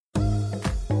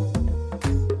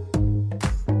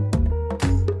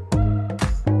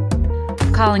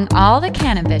Calling all the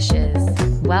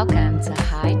cannabishes. Welcome to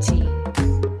High Tea.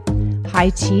 High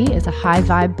Tea is a high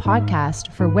vibe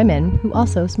podcast for women who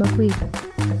also smoke weed.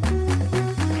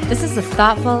 This is a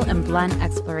thoughtful and blunt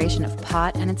exploration of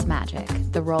pot and its magic,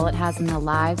 the role it has in the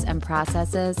lives and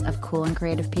processes of cool and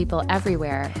creative people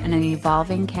everywhere, and an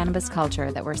evolving cannabis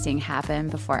culture that we're seeing happen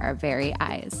before our very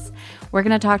eyes. We're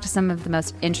going to talk to some of the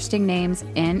most interesting names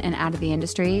in and out of the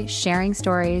industry, sharing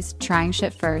stories, trying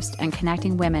shit first, and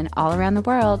connecting women all around the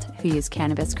world who use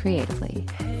cannabis creatively.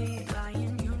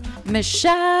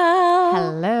 Michelle!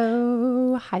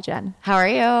 Hello. Hi, Jen. How are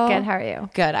you? Good. How are you?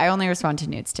 Good. I only respond to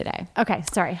newts today. Okay.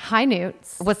 Sorry. Hi,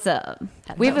 Newts. What's up?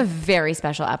 Hello. We have a very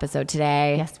special episode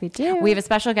today. Yes, we do. We have a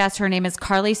special guest. Her name is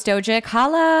Carly Stojic.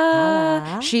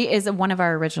 Holla. She is one of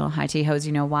our original High Tea hoes.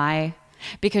 You know why?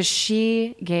 Because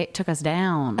she took us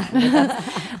down.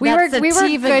 We were good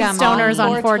stoners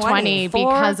on 420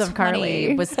 because of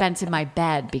Carly. Was spent in my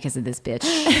bed because of this bitch.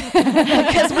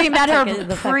 Because we met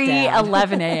her pre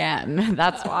 11 a.m.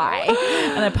 That's why.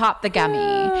 And I popped the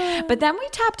gummy. But then we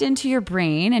tapped into your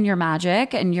brain and your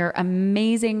magic and your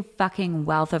amazing fucking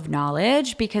wealth of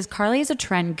knowledge, because Carly is a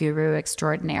trend guru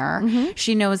extraordinaire. Mm-hmm.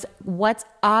 She knows what's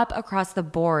up across the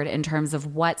board in terms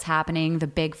of what's happening, the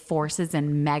big forces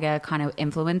and mega kind of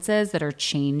influences that are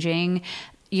changing,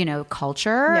 you know,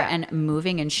 culture and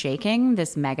moving and shaking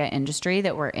this mega industry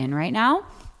that we're in right now.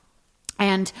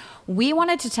 And we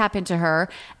wanted to tap into her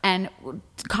and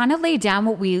kind of lay down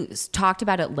what we talked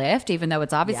about at Lyft, even though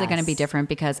it's obviously going to be different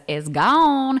because it's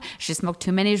gone. She smoked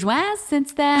too many joints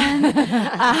since then.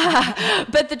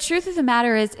 But the truth of the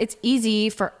matter is it's easy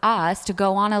for us to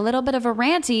go on a little bit of a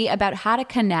ranty about how to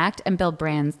connect and build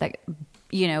brands that,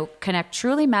 you know, connect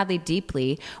truly, madly,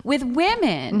 deeply with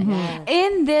women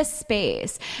in this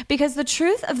space. Because the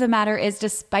truth of the matter is,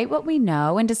 despite what we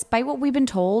know and despite what we've been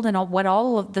told and what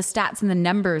all of the stats and the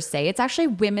numbers say, it's actually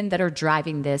women that are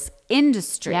driving this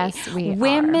industry. Yes,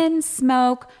 women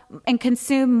smoke and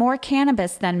consume more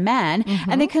cannabis than men,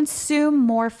 and they consume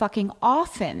more fucking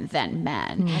often than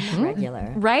men. On the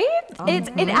regular. Right?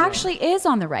 It actually is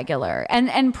on the regular.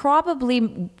 And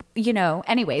probably, you know,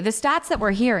 anyway, the stats that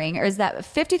we're hearing is that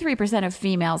 53% of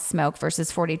females smoke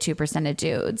versus 42% of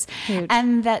dudes. Huge.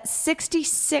 And that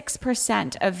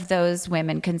 66% of those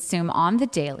women consume on the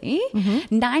daily.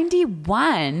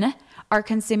 91 are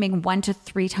consuming 1 to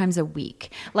 3 times a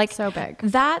week. Like, so big.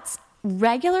 That's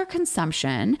regular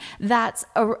consumption. That's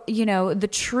you know, the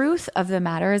truth of the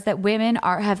matter is that women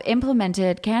have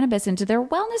implemented cannabis into their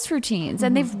wellness routines,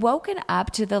 and they've woken up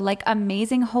to the like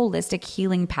amazing holistic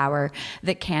healing power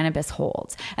that cannabis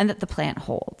holds and that the plant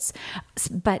holds.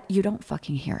 But you don't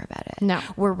fucking hear about it. No.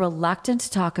 We're reluctant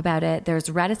to talk about it. There's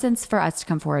reticence for us to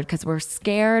come forward because we're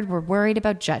scared. We're worried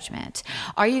about judgment.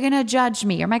 Are you going to judge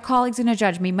me? Are my colleagues going to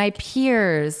judge me? My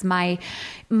peers, my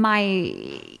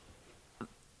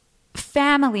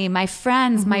family, my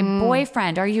friends, my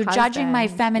boyfriend. Are you judging my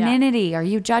femininity? Yeah. Are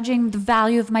you judging the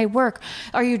value of my work?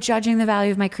 Are you judging the value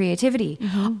of my creativity?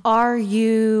 Are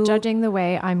you judging the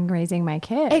way I'm raising my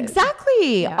kids?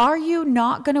 Exactly. Yeah. Are you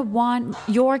not going to want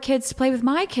your kids to play with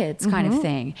my kids kind of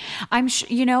thing? I'm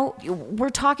you know, we're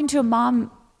talking to a mom.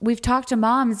 We've talked to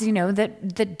moms, you know,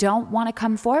 that don't want to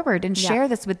come forward and share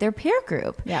this with their peer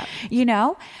group. Yeah. You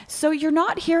know, so you're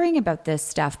not hearing about this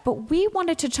stuff, but we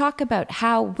wanted to talk about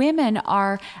how women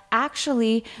are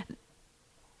actually,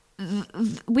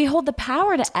 we hold the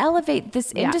power to elevate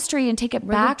this industry and take it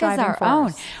back as our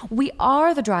own. We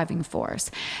are the driving force.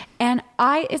 And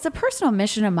it's a personal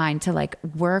mission of mine to like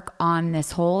work on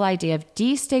this whole idea of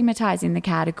destigmatizing the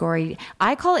category.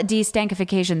 I call it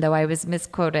destankification, though I was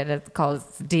misquoted. It's called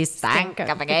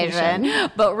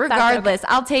destankification. But regardless,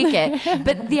 I'll take it.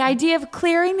 But the idea of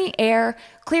clearing the air,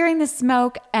 clearing the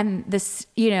smoke, and this,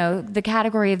 you know, the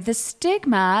category of the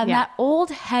stigma, that old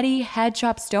heady head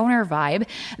shop stoner vibe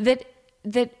that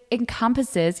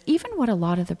encompasses even what a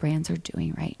lot of the brands are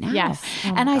doing right now. Yes.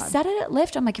 Oh and I said it at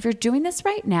Lyft. I'm like, if you're doing this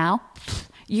right now,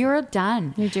 you're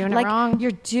done. You're doing like, it wrong.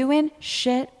 You're doing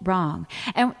shit wrong.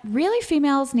 And really,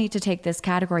 females need to take this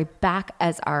category back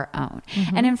as our own.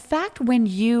 And in fact, when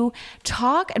you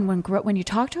talk and when you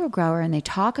talk to a grower and they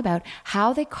talk about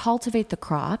how they cultivate the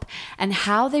crop and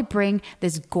how they bring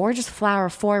this gorgeous flower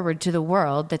forward to the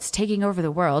world that's taking over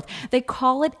the world, they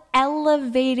call it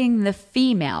elevating the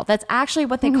female. That's actually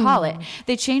what they call it.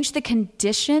 They change the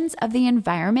conditions of the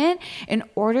environment in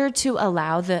order to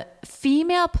allow the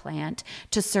female plant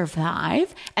to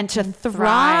survive and to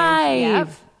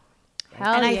thrive.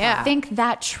 Hell and yeah. I think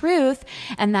that truth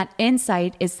and that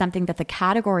insight is something that the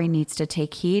category needs to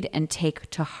take heed and take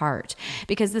to heart,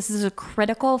 because this is a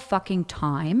critical fucking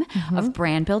time of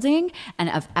brand building and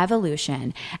of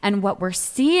evolution. And what we're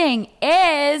seeing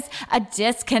is a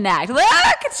disconnect. Look,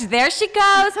 there she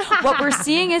goes. What we're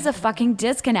seeing is a fucking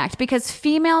disconnect, because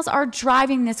females are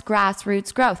driving this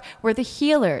grassroots growth. We're the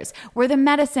healers. We're the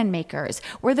medicine makers.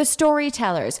 We're the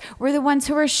storytellers. We're the ones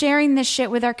who are sharing this shit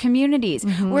with our communities.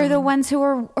 We're the ones who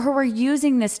are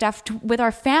using this stuff with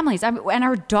our families and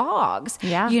our dogs,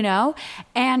 you know?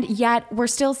 And yet we're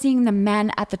still seeing the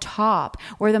men at the top,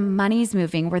 where the money's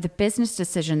moving, where the business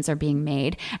decisions are being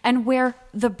made, and where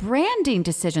the branding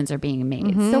decisions are being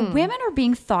made. So women are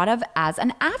being thought of as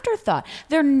an afterthought.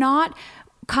 They're not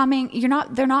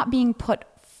being put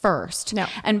first,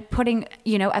 and putting,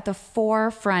 you know, at the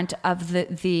forefront of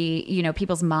the you know,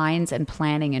 people's minds and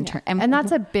planning and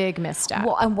that's a big misstep.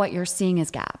 Well, and what you're seeing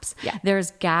is gaps. There's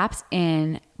gaps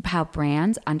in how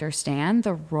brands understand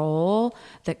the role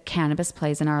that cannabis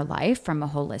plays in our life from a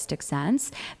holistic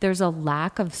sense. There's a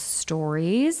lack of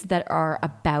stories that are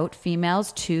about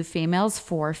females, to females,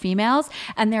 for females,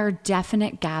 and there are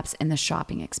definite gaps in the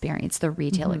shopping experience, the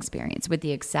retail experience. With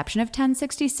the exception of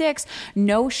 1066,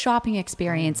 no shopping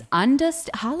experience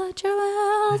holla,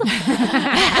 Joelle.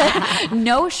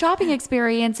 No shopping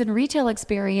experience and retail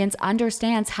experience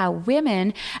understands how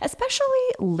women, especially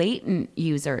latent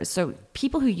users, so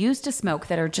people who used to smoke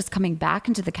that are just coming back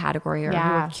into the category, or who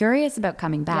are curious about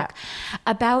coming back,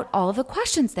 about all of the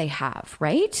questions they have,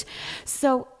 right?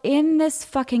 So in this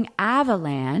fucking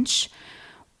avalanche,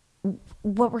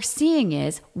 what we're seeing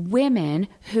is women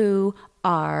who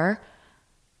are,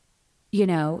 you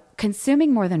know,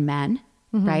 consuming more than men,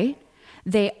 right?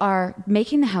 They are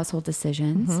making the household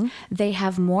decisions. They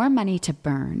have more money to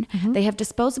burn. They have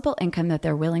disposable income that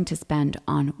they're willing to spend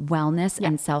on wellness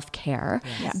and self-care.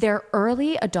 They're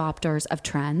early adopters of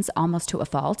trends, almost to a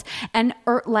fault. And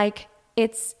like,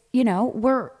 it's, you know,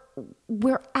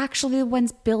 we're actually the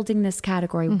ones building this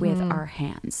category with our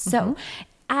hands. So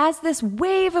as this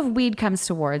wave of weed comes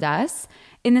toward us,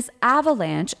 in this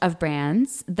avalanche of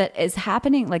brands that is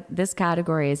happening, like, this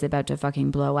category is about to fucking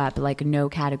blow up like no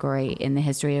category in the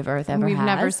history of Earth ever has. We've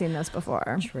never seen this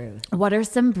before. True. What are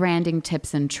some branding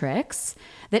tips and tricks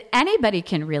that anybody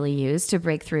can really use to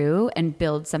break through and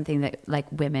build something that, like,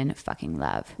 women fucking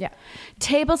love?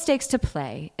 Table stakes to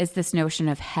play is this notion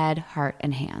of head, heart,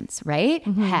 and hands, right?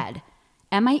 Head.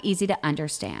 Am I easy to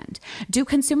understand? Do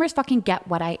consumers fucking get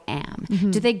what I am?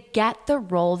 Do they get the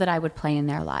role that I would play in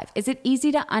their life? Is it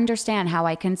easy to understand how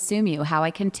I consume you, how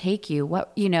I can take you,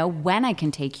 what, you know, when I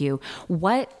can take you,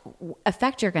 what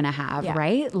effect you're going to have,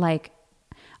 right? Like,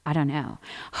 I don't know.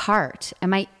 Heart.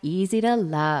 Am I easy to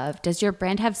love? Does your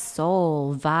brand have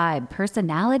soul, vibe,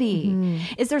 personality?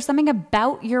 Is there something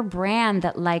about your brand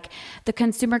that, like, the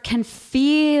consumer can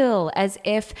feel as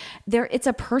if it's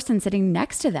a person sitting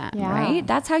next to them, right?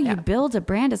 That's how you build a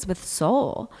brand, is with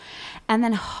soul. And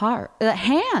then heart,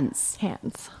 hands.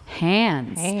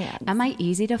 Am I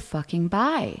easy to fucking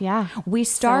buy? We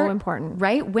start, so important,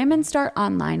 right? Women start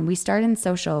online. We start in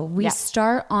social. We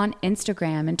start on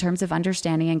Instagram in terms of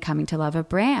understanding and coming to love a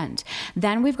brand.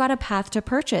 Then we've got a path to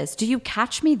purchase. Do you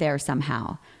catch me there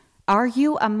somehow? Are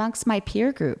you amongst my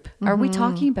peer group? Are we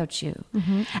talking about you?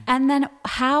 And then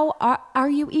how are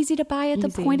you easy to buy at the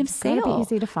point of sale? It's gotta be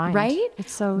easy to find, right?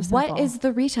 It's so simple. What is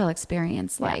the retail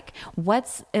experience like?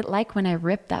 What's it like when I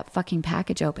rip that fucking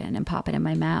package open and pop it in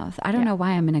my mouth? I don't know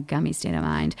why I'm in a gummy state of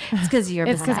mind. It's because you're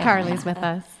It's because Carly's with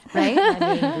us. Right?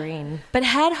 I'm green. But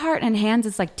head, heart, and hands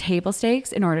is like table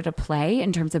stakes in order to play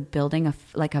in terms of building a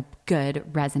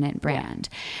good resonant brand.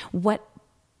 What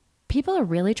people are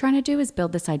really trying to do is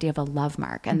build this idea of a love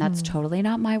mark. And that's totally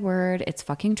not my word. It's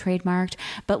fucking trademarked.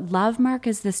 But love mark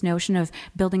is this notion of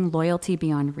building loyalty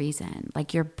beyond reason.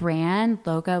 Like, your brand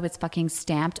logo is fucking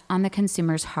stamped on the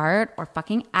consumer's heart or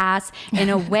fucking ass in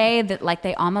a way that, like,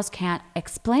 they almost can't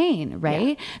explain,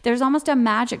 right? There's almost a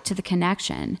magic to the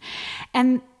connection.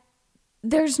 And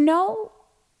there's no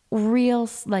real,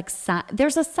 like,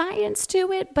 there's a science to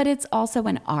it, but it's also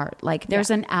an art. Like, there's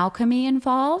an alchemy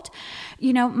involved.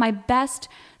 You know, my best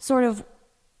sort of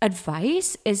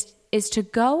advice is to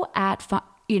go at,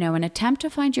 you know, an attempt to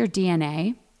find your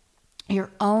DNA, your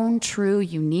own true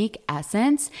unique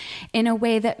essence, in a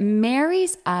way that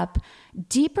marries up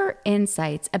deeper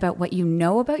insights about what you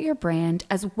know about your brand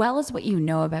as well as what you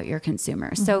know about your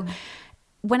consumers. So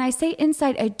when I say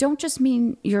insight, I don't just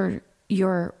mean your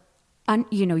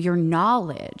your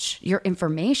knowledge, your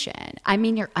information. I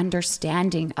mean, your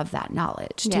understanding of that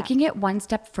knowledge, taking it one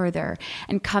step further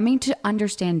and coming to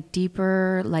understand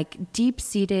deeper, like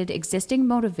deep-seated existing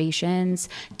motivations,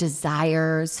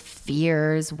 desires,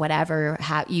 fears, whatever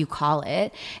you call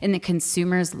it in the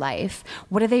consumer's life.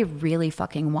 What do they really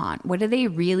fucking want? What do they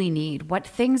really need? What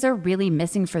things are really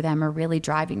missing for them or really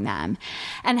driving them?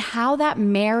 And how that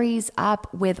marries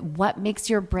up with what makes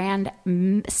your brand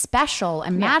special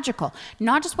and magical.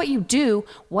 Not just what you do,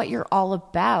 what you're all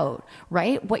about,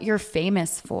 right? What you're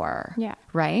famous for,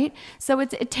 right? So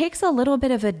it takes a little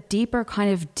bit of a deeper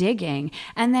kind of digging.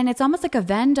 And then it's almost like a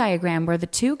Venn diagram where the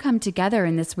two come together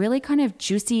in this really kind of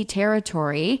juicy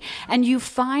territory. And you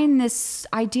find this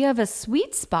idea of a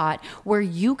sweet spot where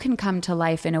you can come to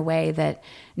life in a way that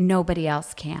nobody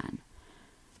else can,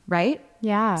 right?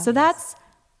 Yeah. So that's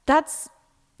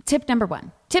tip number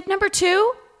 1. Tip number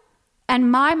 2, and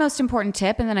my most important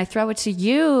tip, and then I throw it to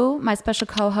you, my special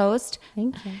co-host.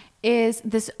 Thank you. Is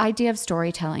this idea of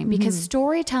storytelling, because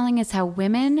storytelling is how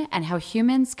women and how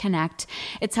humans connect.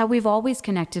 It's how we've always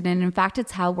connected. And in fact,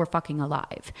 it's how we're fucking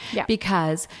alive,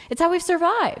 because it's how we've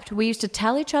survived. We used to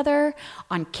tell each other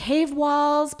on cave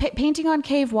walls, painting on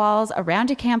cave walls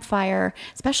around a campfire,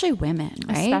 especially women,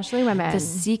 right? Especially women. The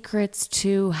secrets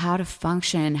to how to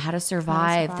function, how to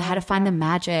survive, how to find the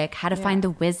magic, how to find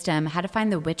the wisdom, how to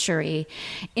find the witchery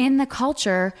in the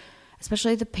culture,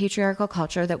 especially the patriarchal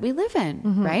culture that we live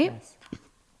in, right? Yes.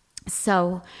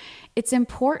 So it's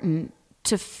important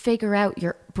to figure out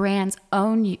your brand's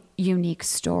own unique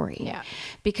story,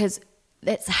 because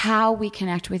it's how we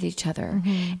connect with each other.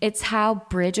 It's how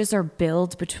bridges are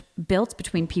built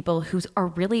between people who are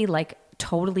really like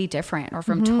totally different or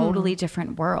from totally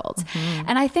different worlds.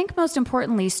 And I think most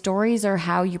importantly, stories are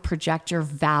how you project your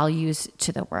values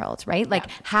to the world, right? Like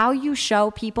how you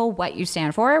show people what you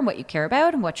stand for and what you care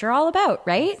about and what you're all about,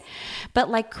 right?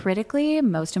 But like critically,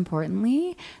 most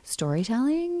importantly,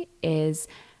 storytelling is,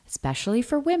 especially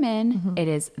for women, it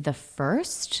is the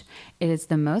first, it is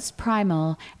the most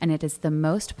primal, and it is the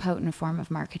most potent form of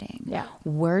marketing.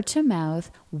 Word to mouth,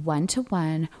 one to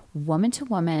one, woman to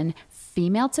woman,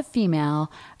 female to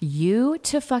female, you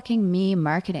to fucking me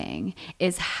marketing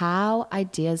is how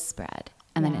ideas spread.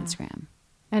 And then Instagram.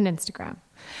 And Instagram.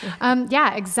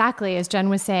 Yeah, exactly. As Jen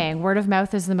was saying, word of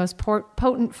mouth is the most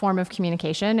potent form of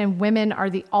communication, and women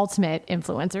are the ultimate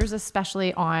influencers,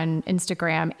 especially on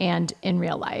Instagram and in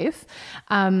real life.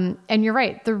 And you're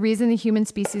right. The reason the human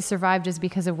species survived is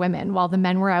because of women. While the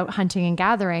men were out hunting and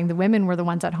gathering, the women were the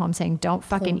ones at home saying, don't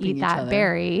fucking eat that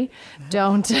berry.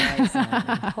 Don't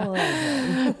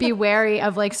be wary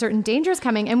of like certain dangers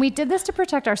coming. And we did this to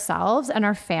protect ourselves and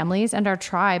our families and our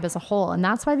tribe as a whole. And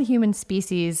that's why the human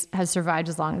species has survived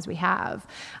as long as we have.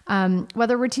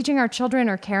 Whether we're teaching our children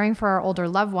or caring for our older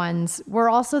loved ones, we're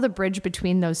also the bridge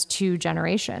between those two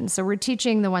generations. So we're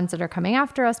teaching the ones that are coming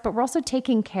after us, but we're also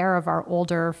taking care of our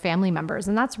older family members.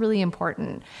 And that's really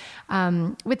important.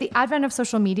 With the advent of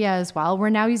social media as well, we're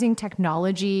now using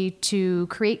technology to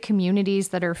create communities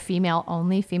that are female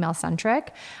only, female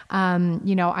centric.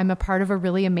 I'm a part of a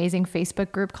really amazing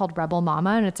Facebook group called Rebel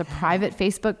Mama, and it's a private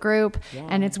Facebook group,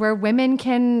 and it's where women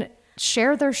can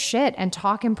share their shit and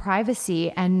talk in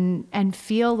privacy and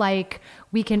feel like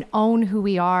we can own who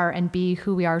we are and be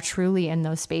who we are truly in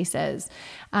those spaces.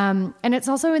 And it's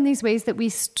also in these ways that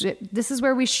this is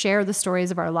where we share the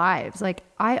stories of our lives. Like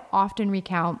I often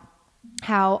recount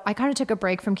how I kind of took a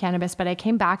break from cannabis, but I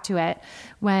came back to it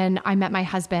when I met my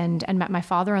husband and met my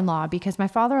father-in-law, because my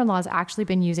father-in-law has actually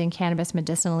been using cannabis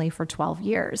medicinally for 12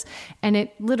 years, and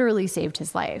it literally saved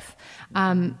his life.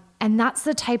 And that's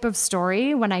the type of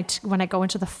story, when I go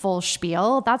into the full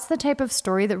spiel, that's the type of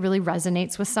story that really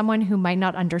resonates with someone who might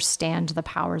not understand the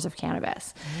powers of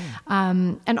cannabis.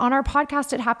 And on our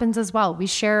podcast, it happens as well.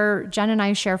 Jen and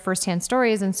I share firsthand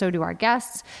stories, and so do our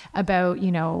guests, about,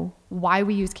 why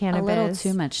we use cannabis. A little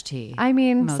too much tea. I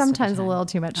mean, sometimes a little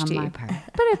too much tea. On my part.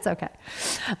 But it's okay.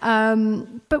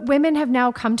 But women have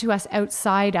now come to us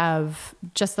outside of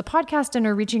just the podcast and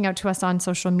are reaching out to us on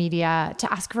social media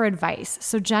to ask for advice.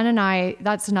 So Jen and I,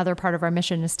 that's another part of our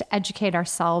mission, is to educate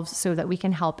ourselves so that we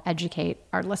can help educate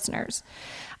our listeners.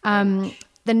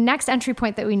 The next entry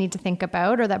point that we need to think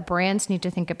about, or that brands need to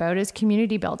think about, is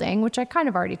community building, which I kind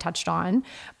of already touched on.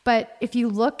 But if you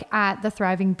look at the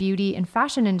thriving beauty and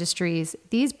fashion industries,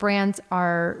 these brands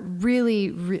are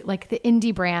really, like the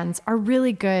indie brands are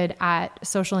really good at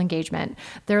social engagement.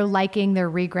 They're liking, they're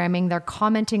regramming, they're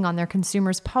commenting on their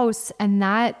consumers' posts. And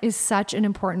that is such an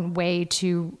important way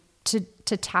to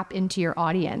to tap into your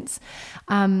audience.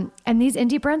 And these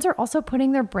indie brands are also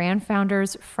putting their brand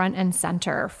founders front and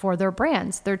center for their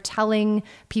brands. They're telling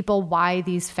people why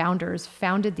these founders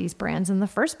founded these brands in the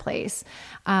first place.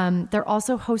 They're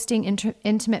also hosting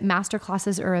intimate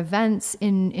masterclasses or events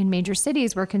in major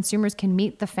cities where consumers can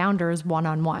meet the founders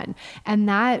one-on-one. And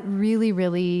that really,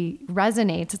 really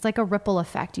resonates. It's like a ripple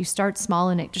effect. You start small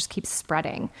and it just keeps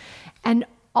spreading. And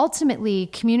ultimately,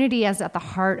 community is at the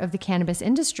heart of the cannabis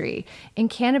industry. In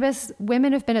cannabis,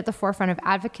 women have been at the forefront of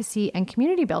advocacy and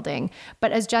community building.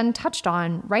 But as Jen touched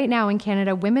on, right now in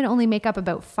Canada, women only make up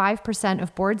about 5%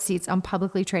 of board seats on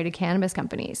publicly traded cannabis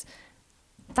companies.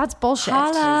 That's bullshit.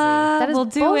 That is we'll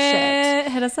do bullshit.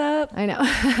 it. Hit us up. I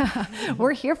know.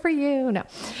 We're here for you. No.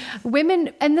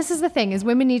 Women, and this is the thing, is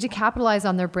women need to capitalize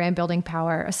on their brand building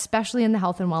power, especially in the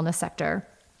health and wellness sector,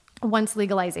 once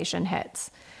legalization hits.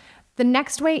 The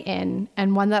next way in,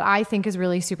 and one that I think is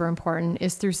really super important,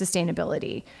 is through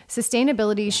sustainability.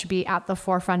 Sustainability should be at the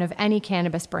forefront of any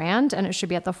cannabis brand, and it should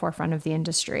be at the forefront of the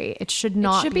industry. It should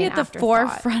not be at the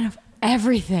forefront of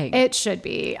everything. It should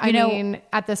be. I mean,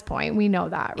 at this point, we know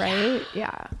that, right?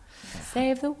 Yeah.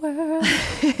 Save the world.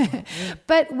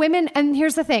 But women, and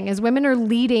here's the thing, is women are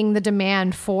leading the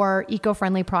demand for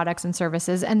eco-friendly products and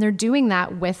services, and they're doing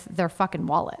that with their fucking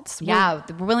wallets. Yeah,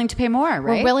 we're willing to pay more, right?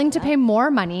 We're willing to pay more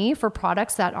money for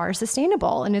products that are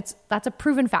sustainable, and that's a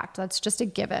proven fact. That's just a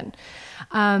given.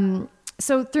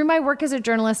 So through my work as a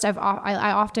journalist,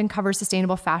 I often cover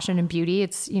sustainable fashion and beauty.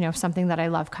 It's, something that I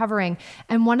love covering.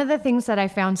 And one of the things that I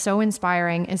found so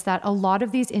inspiring is that a lot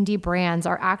of these indie brands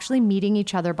are actually meeting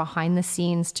each other behind the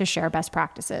scenes to share best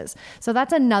practices. So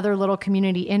that's another little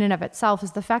community in and of itself,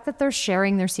 is the fact that they're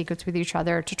sharing their secrets with each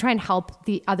other to try and help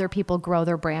the other people grow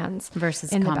their brands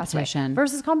versus in competition.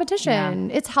 Versus competition.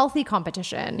 Yeah. It's healthy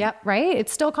competition. Yep. Right?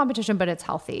 It's still competition, but it's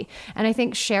healthy. And I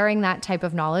think sharing that type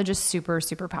of knowledge is super,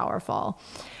 super powerful.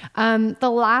 The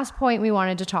last point we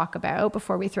wanted to talk about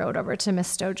before we throw it over to Ms.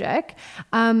 Stojic,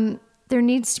 there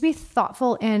needs to be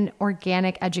thoughtful and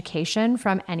organic education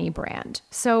from any brand.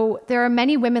 So there are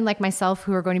many women like myself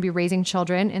who are going to be raising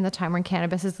children in the time when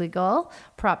cannabis is legal.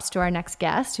 Props to our next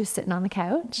guest who's sitting on the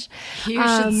couch. You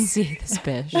should see this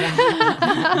bitch.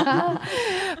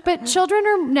 But children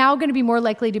are now going to be more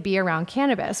likely to be around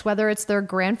cannabis, whether it's their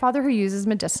grandfather who uses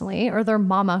medicinally or their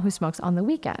mama who smokes on the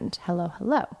weekend. Hello.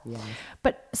 Yeah.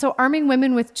 But so arming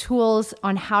women with tools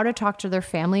on how to talk to their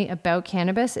family about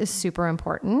cannabis is super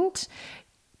important.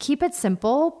 Keep it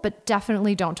simple, but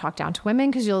definitely don't talk down to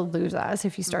women, because you'll lose us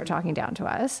if you start talking down to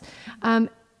us. And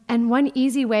one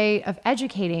easy way of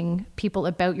educating people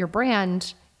about your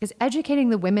brand is educating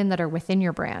the women that are within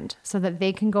your brand so that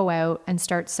they can go out and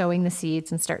start sowing the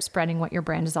seeds and start spreading what your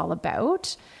brand is all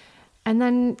about. And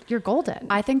then you're golden.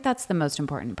 I think that's the most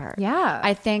important part. Yeah.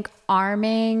 I think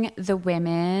arming the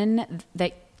women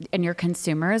and your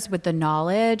consumers with the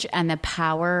knowledge and the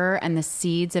power and the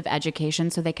seeds of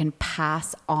education so they can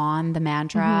pass on the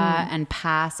mantra and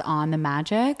pass on the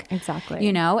magic. Exactly.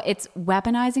 It's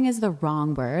weaponizing is the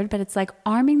wrong word, but it's like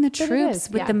arming the troops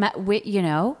with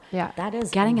that is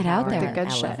getting it out there. The good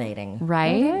elevating. shit.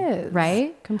 Right? It is.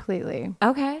 Right? Completely.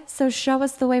 Okay. So show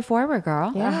us the way forward,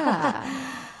 girl. Yeah.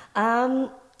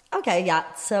 Okay. Yeah.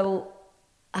 So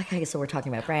we're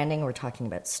talking about branding. We're talking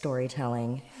about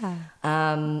storytelling.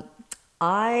 Yeah.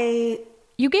 I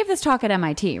gave this talk at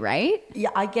MIT, right?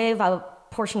 Yeah, I gave a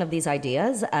portion of these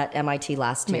ideas at MIT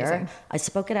last year. I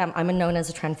spoke at I'm known as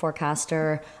a trend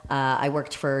forecaster. I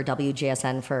worked for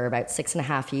WGSN for about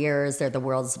 6.5 years. They're the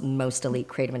world's most elite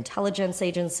creative intelligence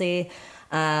agency,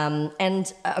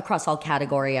 and across all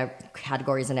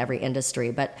categories in every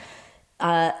industry. But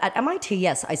at MIT,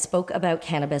 yes, I spoke about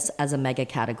cannabis as a mega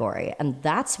category, and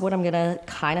that's what I'm going to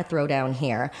kind of throw down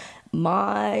here.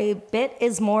 My bit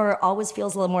is always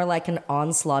feels a little more like an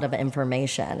onslaught of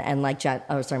information. And like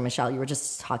Michelle, you were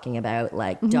just talking about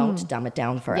don't dumb it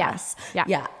down for us.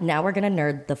 Yeah. Now we're going to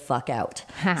nerd the fuck out.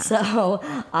 So,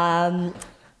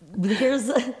 here's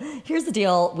the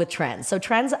deal with trends. So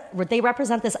trends, they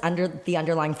represent the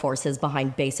underlying forces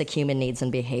behind basic human needs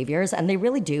and behaviors, and they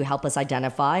really do help us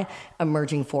identify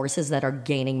emerging forces that are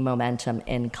gaining momentum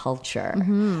in culture.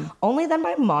 Only then,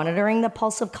 by monitoring the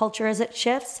pulse of culture as it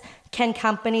shifts, can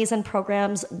companies and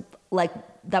programs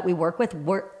that we work with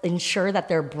ensure that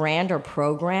their brand or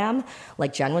program,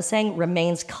 like Jen was saying,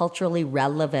 remains culturally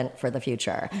relevant for the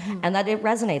future and that it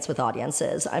resonates with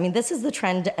audiences. I mean, this is the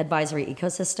trend advisory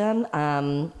ecosystem.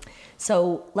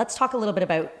 So let's talk a little bit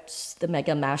about the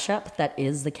mega mashup that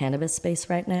is the cannabis space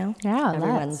right now. Yeah,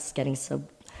 everyone's getting so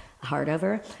hard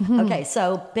over. Okay,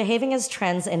 so behaving as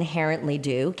trends inherently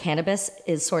do. Cannabis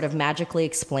is sort of magically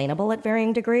explainable at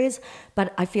varying degrees,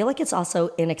 but I feel like it's also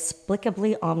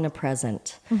inexplicably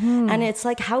omnipresent. And it's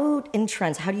like, how in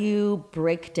trends, how do you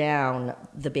break down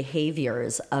the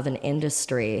behaviors of an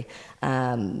industry?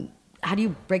 How do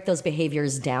you break those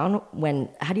behaviors down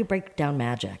how do you break down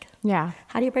magic? Yeah.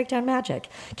 How do you break down magic?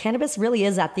 Cannabis really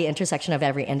is at the intersection of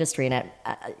every industry. And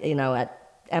at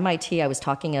MIT, I was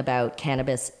talking about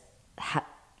cannabis,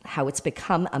 how it's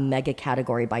become a mega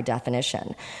category by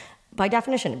definition. By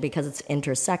definition, because it's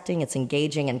intersecting, it's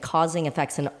engaging, and causing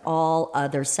effects in all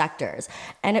other sectors.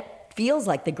 And it feels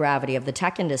like the gravity of the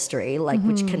tech industry,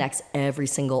 which connects every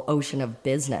single ocean of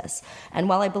business. And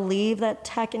while I believe that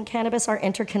tech and cannabis are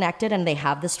interconnected and they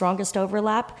have the strongest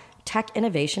overlap, tech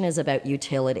innovation is about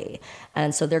utility.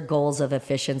 And so their goals of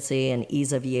efficiency and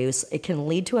ease of use, it can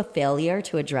lead to a failure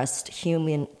to address the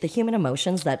human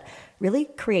emotions that really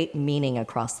create meaning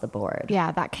across the board.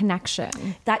 Yeah, that connection.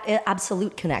 That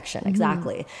absolute connection,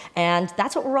 exactly. And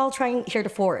that's what we're all trying here to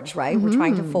forge, right? We're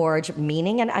trying to forge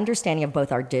meaning and understanding of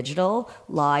both our digital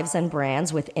lives and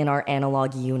brands within our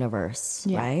analog universe,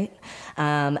 right?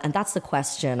 And that's the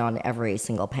question on every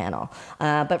single panel.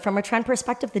 But from a trend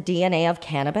perspective, the DNA of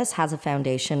cannabis has a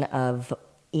foundation of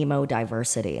emo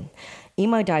diversity.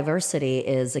 Emo diversity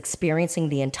is experiencing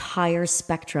the entire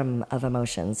spectrum of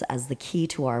emotions as the key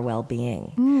to our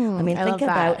well-being. I mean, think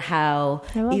about how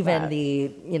even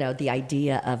the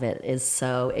idea of it is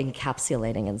so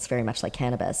encapsulating, and it's very much like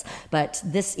cannabis. But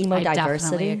this emo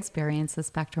diversity, definitely experience the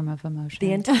spectrum of emotions.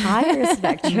 The entire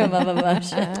spectrum of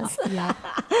emotions,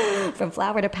 from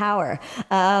flower to power.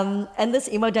 And this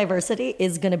emo diversity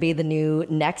is going to be the new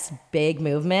next big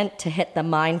movement to hit the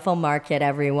mindful market,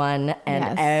 everyone,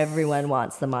 and everyone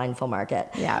wants the mindful market.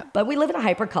 Yeah. But we live in a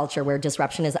hyperculture where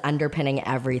disruption is underpinning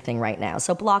everything right now.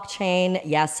 So blockchain,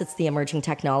 yes, it's the emerging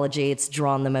technology. It's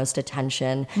drawn the most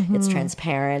attention. It's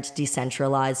transparent,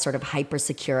 decentralized, sort of hyper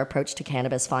secure approach to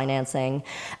cannabis financing.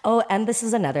 Oh, and this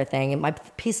is another thing. My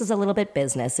piece is a little bit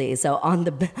businessy. So on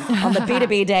the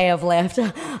B2B day of Lyft,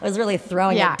 I was really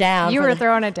throwing it down. You were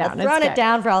throwing it down. Throwing it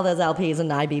down for all those LPs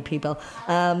and IB people.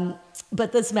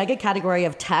 But this mega category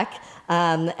of tech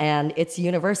and its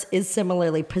universe is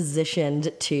similarly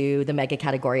positioned to the mega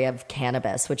category of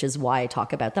cannabis, which is why I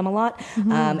talk about them a lot.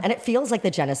 And it feels like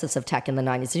the genesis of tech in the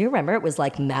 90s. Do you remember? It was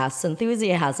like mass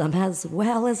enthusiasm as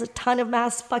well as a ton of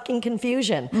mass fucking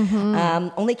confusion.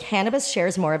 Only cannabis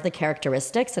shares more of the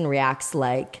characteristics and reacts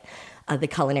like the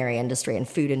culinary industry and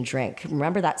food and drink.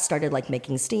 Remember that started like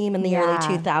making steam in the early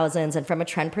 2000s, and from a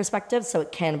trend perspective, so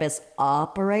cannabis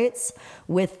operates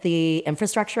with the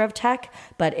infrastructure of tech,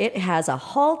 but it has a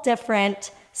whole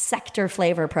different sector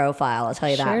flavor profile, I'll tell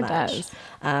you that much.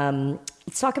 Does.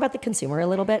 Let's talk about the consumer a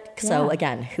little bit. So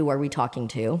again, who are we talking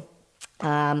to?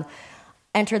 Enter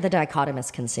the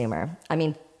dichotomous consumer. I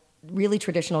mean, really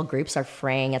traditional groups are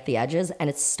fraying at the edges, and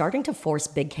it's starting to force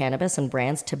big cannabis and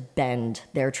brands to bend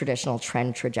their traditional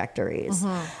trend trajectories.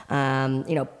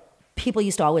 People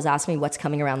used to always ask me what's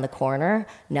coming around the corner.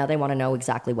 Now they want to know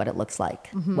exactly what it looks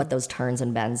like, what those turns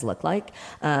and bends look like.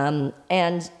 And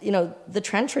the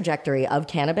trend trajectory of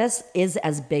cannabis is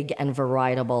as big and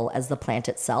variable as the plant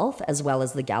itself, as well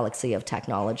as the galaxy of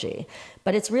technology.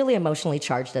 But it's really emotionally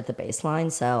charged at the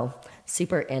baseline, so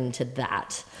super into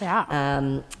that.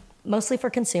 Yeah. Mostly for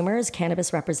consumers,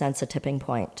 cannabis represents a tipping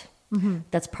point.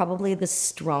 That's probably the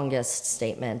strongest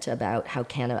statement about how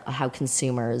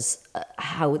consumers,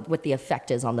 what the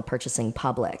effect is on the purchasing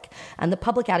public. And the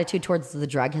public attitude towards the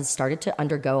drug has started to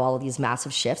undergo all of these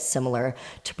massive shifts, similar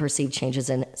to perceived changes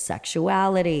in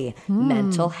sexuality,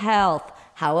 mental health.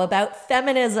 How about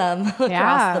feminism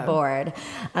across the board?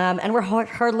 And we're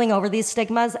hurdling over these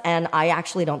stigmas, and I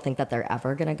actually don't think that they're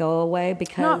ever going to go away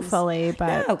because... Not fully,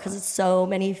 but... No, because it's so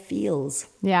many feels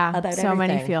about so everything.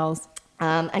 many feels.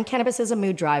 And cannabis is a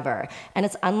mood driver, and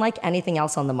it's unlike anything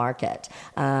else on the market.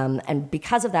 And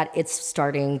because of that, it's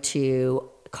starting to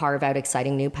carve out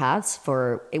exciting new paths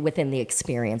within the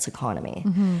experience economy.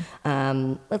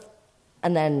 And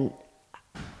then...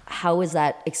 how is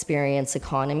that experience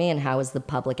economy and how is the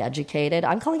public educated?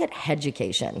 I'm calling it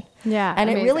headucation. Yeah. And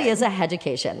amazing. It really is a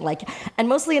headucation. And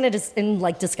mostly in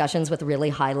discussions with really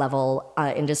high level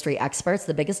industry experts,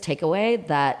 the biggest takeaway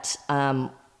that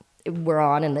we're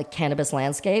on in the cannabis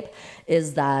landscape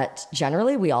is that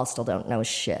generally we all still don't know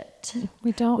shit.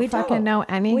 We don't fucking know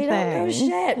anything. We don't know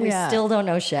shit. We still don't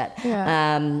know shit.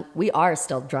 Yeah. We are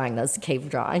still drawing those cave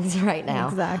drawings right now.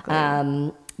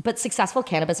 Exactly. But successful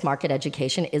cannabis market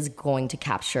education is going to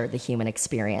capture the human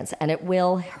experience, and it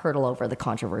will hurdle over the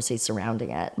controversy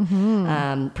surrounding it.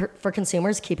 For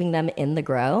consumers, keeping them in the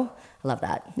grow I love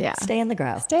that. Yeah. Stay in the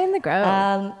grow. Stay in the grow.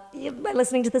 By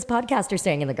listening to this podcast, you're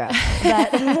staying in the grow.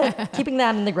 But keeping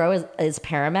that in the grow is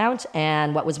paramount.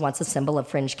 And what was once a symbol of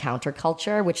fringe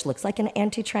counterculture, which looks like an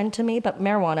anti-trend to me, but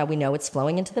marijuana, we know it's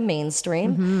flowing into the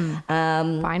mainstream.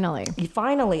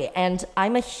 Finally. And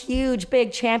I'm a huge,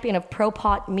 big champion of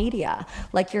pro-pot media,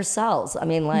 like yourselves. I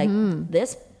mean, like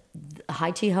this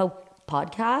High Tea Ho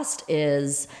podcast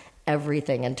is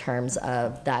everything in terms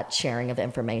of that sharing of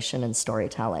information and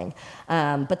storytelling.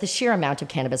 But the sheer amount of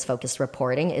cannabis-focused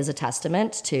reporting is a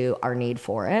testament to our need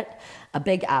for it. A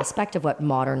big aspect of what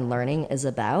modern learning is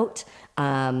about,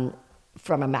 from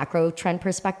a macro trend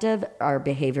perspective, are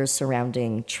behaviors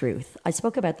surrounding truth. I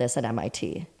spoke about this at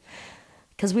MIT.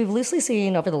 Because we've loosely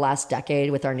seen over the last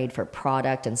decade with our need for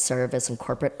product and service and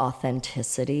corporate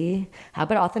authenticity. How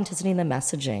about authenticity in the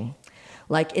messaging?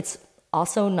 Like, it's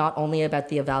also not only about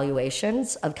the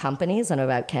evaluations of companies and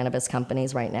about cannabis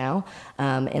companies right now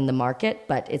in the market,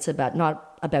 but it's about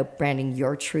not about branding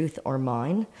your truth or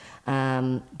mine,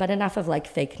 but enough of like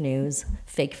fake news,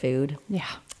 fake food. Yeah.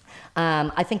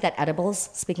 I think that edibles,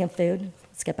 speaking of food,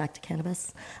 let's get back to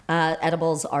cannabis.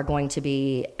 Edibles are going to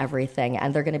be everything,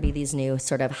 and they're going to be these new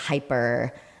sort of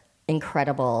hyper,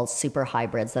 incredible super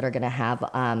hybrids that are going to have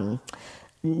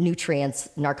nutrients,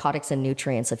 narcotics and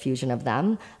nutrients, a fusion of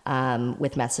them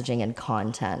with messaging and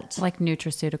content. Like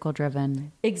nutraceutical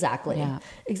driven. Exactly. Yeah.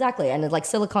 Exactly. And like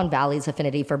Silicon Valley's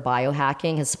affinity for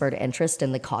biohacking has spurred interest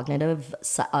in the cognitive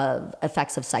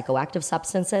effects of psychoactive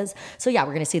substances. So yeah,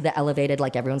 we're going to see the elevated,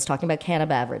 like everyone's talking about canna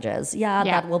beverages. Yeah,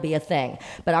 that will be a thing.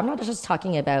 But I'm not just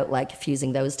talking about like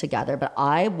fusing those together, but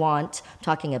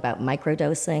talking about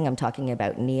microdosing. I'm talking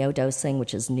about neo-dosing,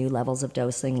 which is new levels of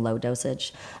dosing, low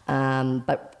dosage.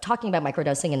 But talking about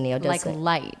microdosing and neo-dosing.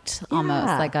 Like light, almost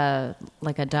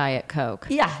like a Diet Coke.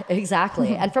 Yeah,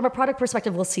 exactly. And from a product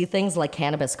perspective, we'll see things like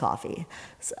cannabis coffee.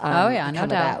 No doubt.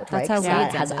 About, That's right? how So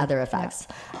weeds it has ended. other effects.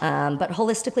 But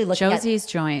holistically looking Josie's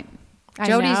joint.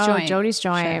 Jody's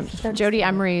joint. Jody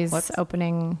Emery's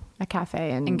opening a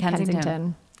cafe in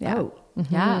Kensington. Yeah. Oh,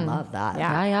 Yeah. love that.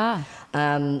 Yeah.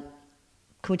 Can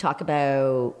we talk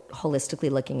about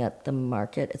holistically looking at the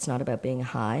market? It's not about being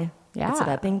high. Yeah. It's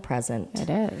about being present. It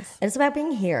is. It's about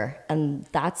being here. And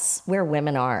that's where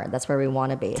women are. That's where we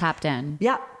want to be. Tapped in.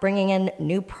 Yeah. Bringing in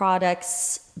new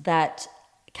products that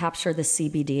capture the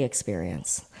CBD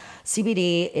experience.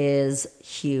 CBD is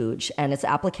huge, and its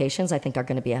applications, I think, are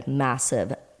going to be a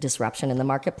massive disruption in the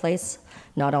marketplace,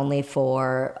 not only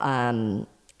for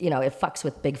it fucks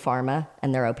with big pharma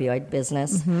and their opioid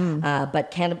business.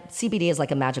 But CBD is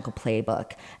like a magical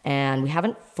playbook, and we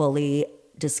haven't fully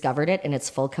discovered it in its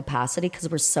full capacity because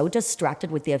we're so distracted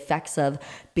with the effects of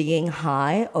being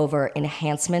high over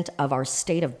enhancement of our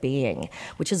state of being,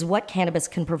 which is what cannabis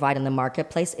can provide in the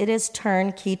marketplace. It is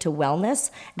turnkey to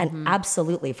wellness and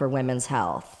absolutely for women's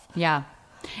health. Yeah.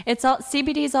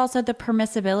 CBD is also the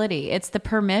permissibility. It's the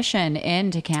permission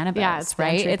into cannabis, Yeah, it's the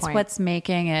right? entry It's point. what's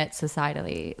making it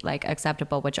societally like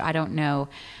acceptable, which I don't know.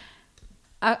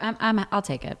 I'll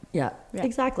take it. Yeah,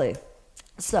 exactly.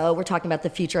 So we're talking about the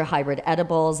future of hybrid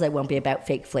edibles that won't be about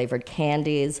fake flavored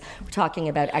candies. We're talking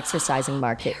about exercising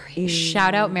market.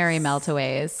 Shout out Mary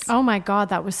Meltaways. Oh my God,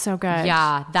 that was so good.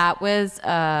 Yeah, that was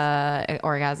an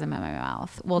orgasm in my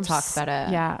mouth. We'll talk about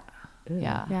it. Yeah.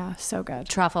 Yeah. So good.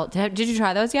 Truffle. Did you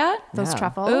try those yet? Those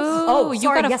truffles. Oh, you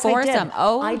got to force I did. them.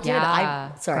 Oh, I did.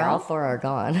 yeah. Sorry, all four are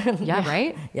gone. Yeah,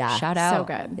 right? Yeah. Shout out. So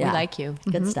good. We like you.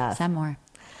 Good stuff. Send more.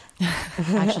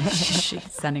 Actually,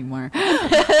 she's sending more.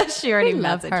 She already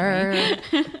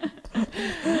messaged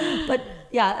me. But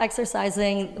yeah,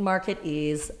 exercising, market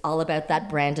ease, all about that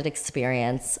branded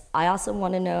experience. I also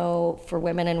want to know, for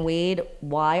women in weed,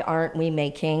 why aren't we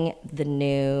making the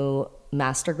new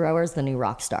master growers the new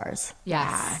rock stars?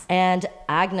 Yes. And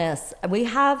Agnes, we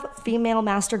have female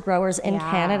master growers in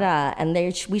Canada, and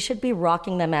we should be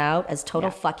rocking them out as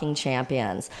total fucking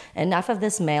champions. Enough of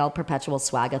this male perpetual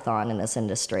swagathon in this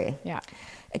industry. Yeah.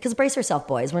 Because brace yourself,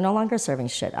 boys, we're no longer serving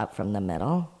shit up from the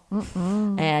middle.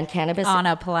 And cannabis On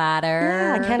a platter.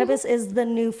 Yeah, cannabis is the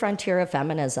new frontier of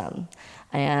feminism.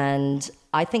 And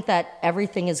I think that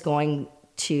everything is going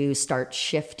to start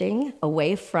shifting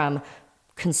away from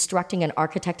constructing and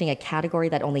architecting a category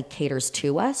that only caters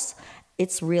to us.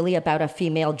 It's really about a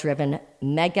female-driven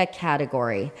mega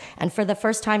category. And for the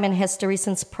first time in history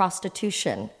since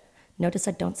prostitution, notice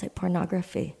I don't say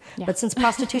pornography, but since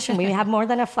prostitution, we have more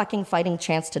than a fucking fighting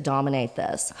chance to dominate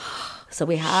this. So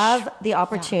we have the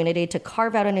opportunity to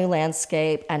carve out a new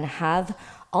landscape and have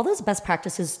all those best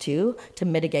practices too to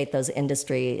mitigate those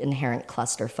industry inherent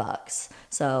cluster fucks.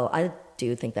 So I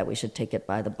do think that we should take it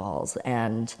by the balls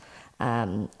and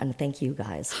And thank you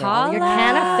guys for all your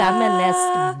Canna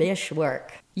feminist bish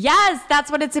work. Yes,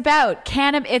 that's what it's about.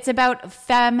 It's about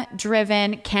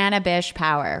femme-driven cannabis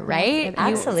power, right?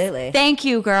 Absolutely. Thank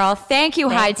you, girl. Thank you,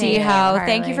 High Tea Ho. Harley.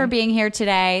 Thank you for being here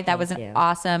today. That was an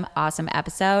awesome, awesome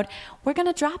episode. We're going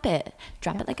to drop it.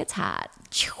 Drop it like it's hot.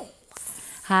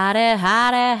 Hotty,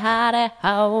 hotty, hotty,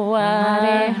 ho.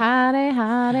 Hotty, hotty,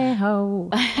 hotty, ho.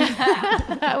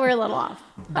 We're a little off.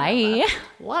 Bye.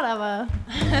 Whatever.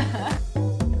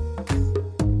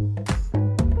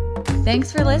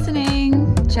 Thanks for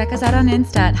listening. Check us out on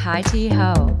Insta at High Tea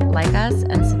Ho. Like us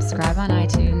and subscribe on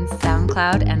iTunes,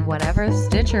 SoundCloud, and whatever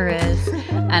Stitcher is.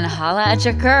 And holla at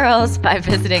your girls by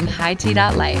visiting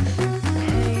hightea.life.